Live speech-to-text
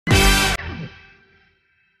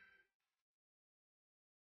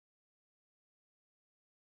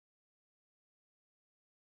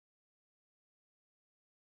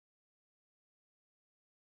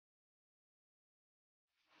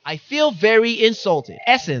I feel very insulted.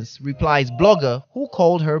 Essence, replies blogger who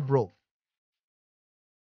called her broke.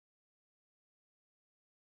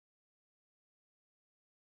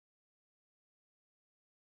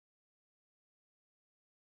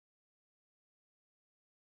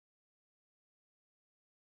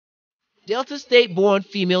 Delta State-born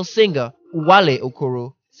female singer Uwale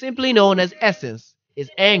Okoro, simply known as Essence, is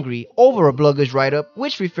angry over a blogger's write-up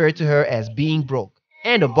which referred to her as being broke,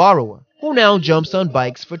 and a borrower, who now jumps on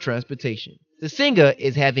bikes for transportation. The singer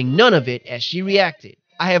is having none of it as she reacted.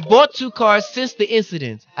 I have bought 2 cars since the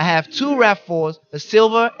incident. I have 2 RAV4s, a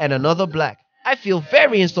silver and another black. I feel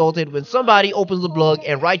very insulted when somebody opens a blog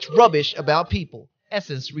and writes rubbish about people,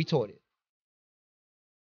 Essence retorted.